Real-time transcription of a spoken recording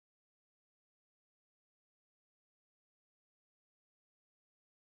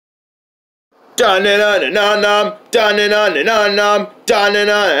Da-na-na-na-na-nam, da-na-na-na-na-nam,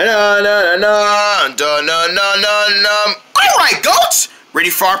 da-na-na-na-na-na-nam, da-na-na-na-nam. All right, goats. Ready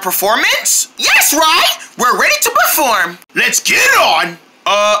for our performance? Yes, right. We're ready to perform. Let's get it on.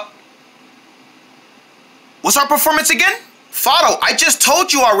 What's our performance again? Fado, I just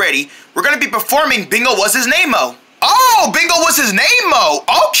told you already. We're gonna be performing Bingo Was His Name-o. Oh, Bingo Was His Name-o.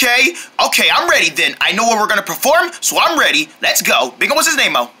 Okay, I'm ready then. I know what we're gonna perform, so I'm ready. Let's go. Bingo Was His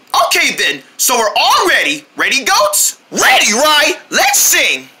Name-o. Okay then, so we're all ready. Ready, goats? Ready, right? Let's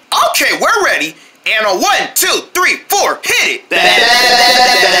sing. Okay, we're ready. And a 1, 2, 3, 4, hit it.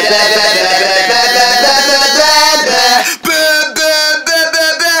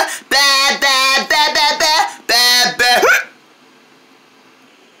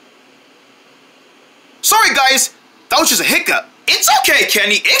 Sorry guys, that was just a hiccup. It's okay,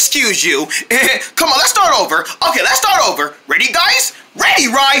 Kenny, excuse you. Come on, let's start over. Okay, let's start over. Ready, guys? Ready,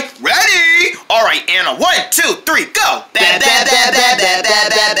 right? Ready? All right, and a 1, 2, 3, go.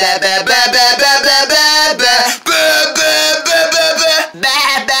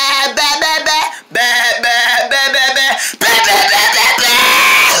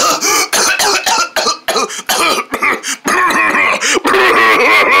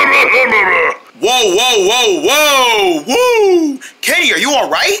 Whoa. Kenny, are you all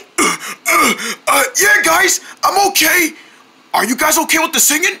right? Yeah, guys, I'm okay. Are you guys okay with the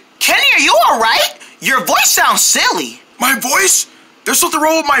singing? Kenny, are you all right? Your voice sounds silly. My voice? There's something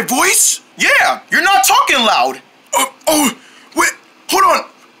wrong with my voice? Yeah, you're not talking loud. Wait, hold on.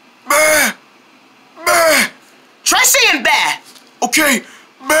 Bah. Try saying bah. Okay,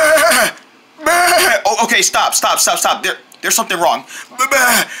 bah. Oh, okay, stop. There's something wrong.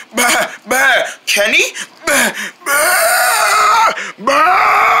 Bah. Kenny? Bah.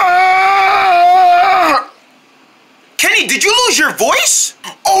 Kenny, did you lose your voice?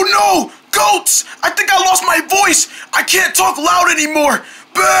 Oh no, goats! I think I lost my voice. I can't talk loud anymore.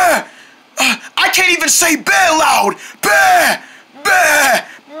 Bah. I can't even say bah loud. Bah.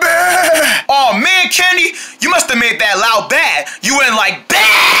 Oh man, Kenny, you must have made that loud bad. You went like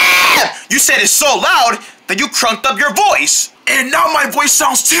bah. You said it so loud that you crunked up your voice. And now my voice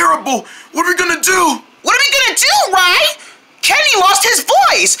sounds terrible. What are we gonna do? What are we gonna do, right? Kenny lost his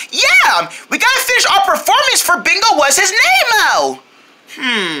voice. Yeah, we gotta finish our performance for Bingo Was His Name-o.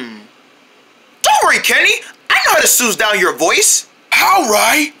 Don't worry, Kenny. I know how to soothe down your voice. How,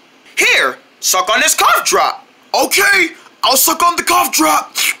 right? Here, suck on this cough drop. Okay, I'll suck on the cough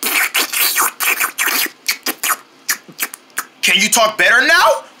drop. Can you talk better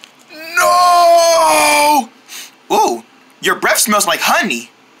now? No! Ooh, your breath smells like honey.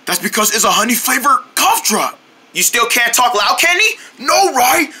 That's because it's a honey-flavored cough drop. You still can't talk loud, Kenny? No,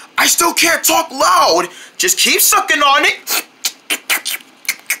 right? I still can't talk loud. Just keep sucking on it.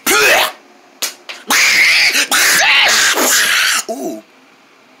 Ooh,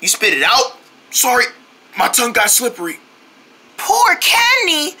 you spit it out? Sorry, my tongue got slippery. Poor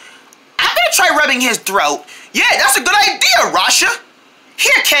Kenny. I'm gonna try rubbing his throat. Yeah, that's a good idea, Rasha.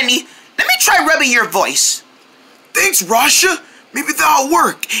 Here, Kenny, let me try rubbing your voice. Thanks, Rasha. Maybe that'll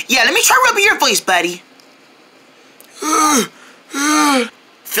work. Yeah, let me try rubbing your voice, buddy.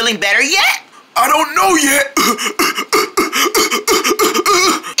 Feeling better yet? I don't know yet. Ew,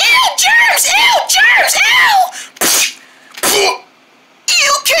 germs!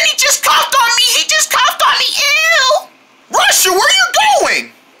 Ew, Kenny just coughed on me. He just coughed on me. Ew! Rasha, where are you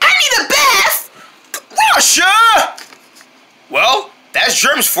going? I need a bath. Rasha! Well, that's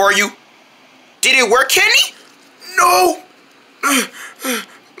germs for you. Did it work, Kenny? No.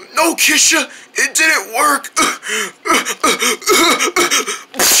 No, Kisha, it didn't work.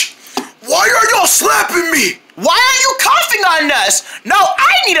 Why are y'all slapping me? Why are you coughing on us? No,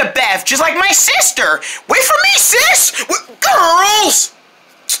 I need a bath, just like my sister. Wait for me, sis. Girls!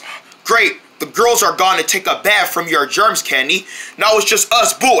 Great, the girls are gone to take a bath from your germs, Kenny. Now it's just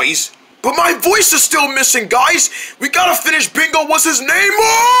us boys. But my voice is still missing, guys. We gotta finish Bingo Was His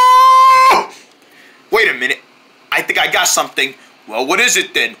Name-o! Wait a minute. I think I got something. Well, what is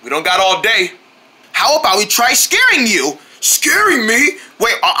it then? We don't got all day. How about we try scaring you? Scaring me?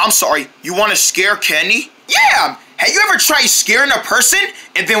 Wait, I'm sorry. You want to scare Kenny? Yeah. Have you ever tried scaring a person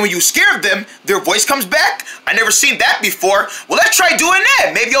and then when you scare them, their voice comes back? I never seen that before. Well, let's try doing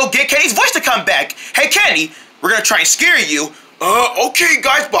that. Maybe you'll get Kenny's voice to come back. Hey, Kenny, we're going to try and scare you. Okay,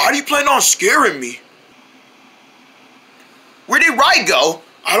 guys, but how do you plan on scaring me? Where did Rye go?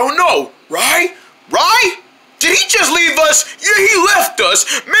 I don't know. Rye? Rye? Did he just leave us? Yeah, he left us.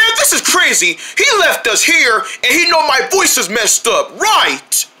 Man, this is crazy. He left us here, and he know my voice is messed up.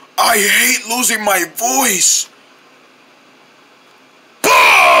 Right. I hate losing my voice. Boom!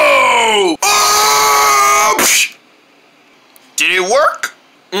 Did it work?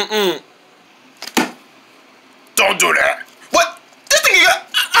 Mm-mm. Don't do that. What? This thing you got...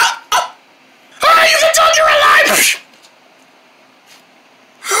 you can tell you're alive!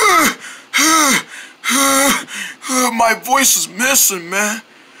 My voice is missing, man.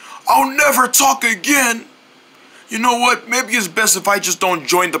 I'll never talk again. You know what? Maybe it's best if I just don't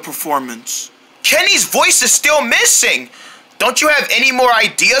join the performance. Kenny's voice is still missing. Don't you have any more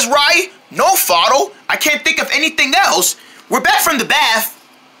ideas, Rai? No, Fado. I can't think of anything else. We're back from the bath.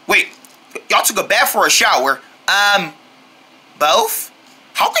 Wait, y'all took a bath or a shower? Both?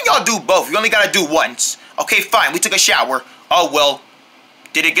 How can y'all do both? You only gotta do once. Okay, fine. We took a shower. Oh, well.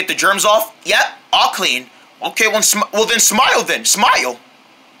 Did it get the germs off? Yep, all clean. Okay, well then smile then. Smile.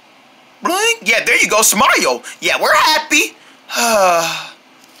 Blink. Yeah, there you go. Smile. Yeah, we're happy.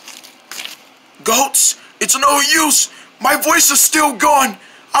 Goats, it's no use. My voice is still gone.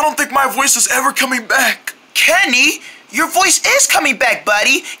 I don't think my voice is ever coming back. Kenny, your voice is coming back,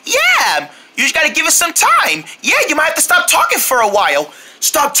 buddy. Yeah, you just gotta give us some time. Yeah, you might have to stop talking for a while.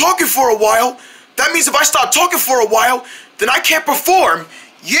 Stop talking for a while? That means if I stop talking for a while, then I can't perform.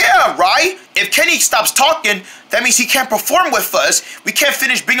 Yeah, right? If Kenny stops talking, that means he can't perform with us. We can't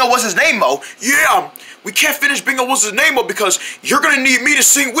finish Bingo What's His Name-o. Yeah, we can't finish Bingo What's His Name-o because you're gonna need me to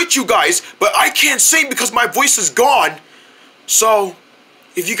sing with you guys, but I can't sing because my voice is gone. So,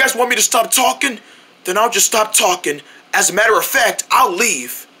 if you guys want me to stop talking, then I'll just stop talking. As a matter of fact, I'll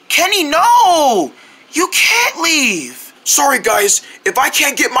leave. Kenny, no! You can't leave. Sorry guys, if I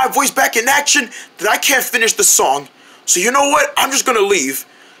can't get my voice back in action, then I can't finish the song. So you know what? I'm just gonna leave.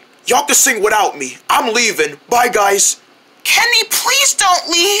 Y'all can sing without me. I'm leaving. Bye guys. Kenny, please don't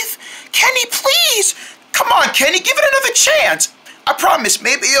leave. Kenny, please. Come on, Kenny, give it another chance. I promise,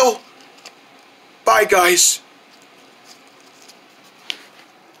 maybe you'll... Bye guys.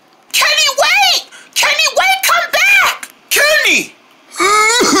 Kenny, wait! Kenny, wait, come back! Kenny!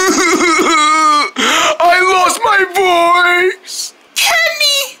 I lost my voice!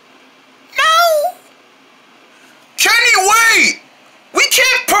 Kenny! No! Kenny, wait! We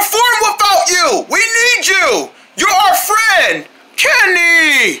can't perform without you! We need you! You're our friend!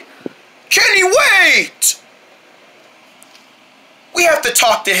 Kenny! Kenny, wait! We have to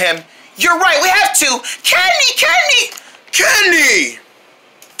talk to him. You're right, we have to! Kenny! Kenny! Kenny!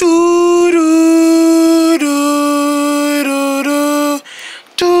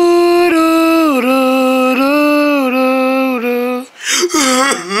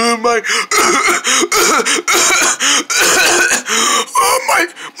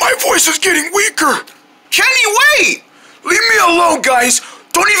 My voice is getting weaker. Kenny, wait! Leave me alone, guys.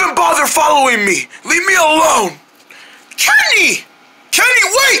 Don't even bother following me. Leave me alone. Kenny! Kenny,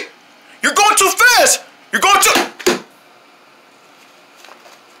 wait! You're going too fast! You're going too...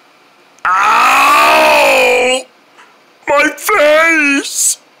 Ow! My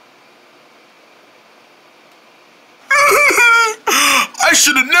face! I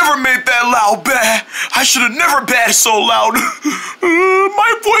should have never made that loud bad. I should have never bad so loud.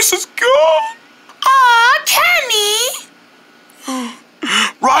 My voice is gone. Aw, Kenny!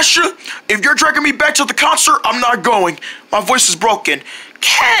 Rasha, if you're dragging me back to the concert, I'm not going. My voice is broken.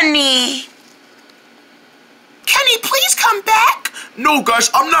 Kenny! Kenny, please come back! No, guys,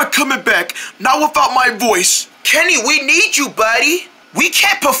 I'm not coming back. Not without my voice. Kenny, we need you, buddy. We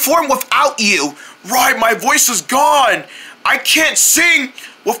can't perform without you. Right, my voice is gone. I can't sing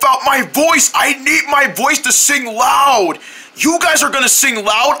without my voice. I need my voice to sing loud. You guys are gonna sing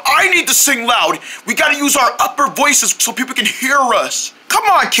loud. I need to sing loud. We gotta use our upper voices so people can hear us. Come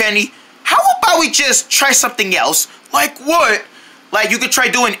on, Kenny. How about we just try something else? Like what? Like you could try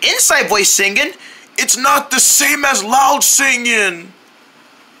doing inside voice singing. It's not the same as loud singing.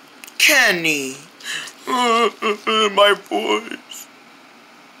 Kenny. My voice.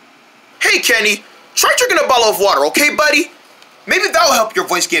 Hey, Kenny. Try drinking a bottle of water, okay, buddy? Maybe that'll help your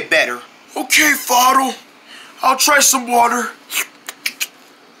voice get better. Okay, Fado. I'll try some water.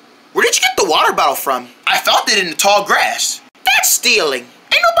 Where did you get the water bottle from? I found it in the tall grass. That's stealing.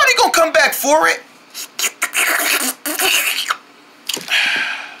 Ain't nobody gonna come back for it.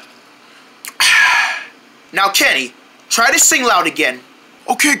 Now, Kenny, try to sing loud again.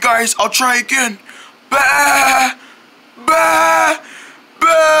 Okay, guys, I'll try again. Bah! Bah!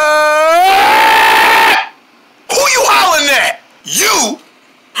 Bah! Who you howling at? You?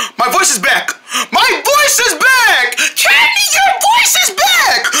 My voice is back. My voice is back! Kenny, your voice is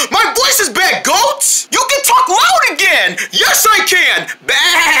back! My voice is back, goats! You can talk loud again! Yes, I can!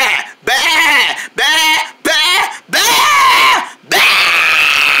 Bah! Bah! Bah! Bah! Bah! Bah!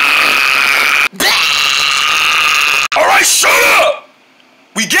 Bah! Alright, shut up!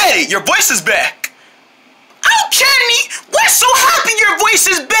 We get it!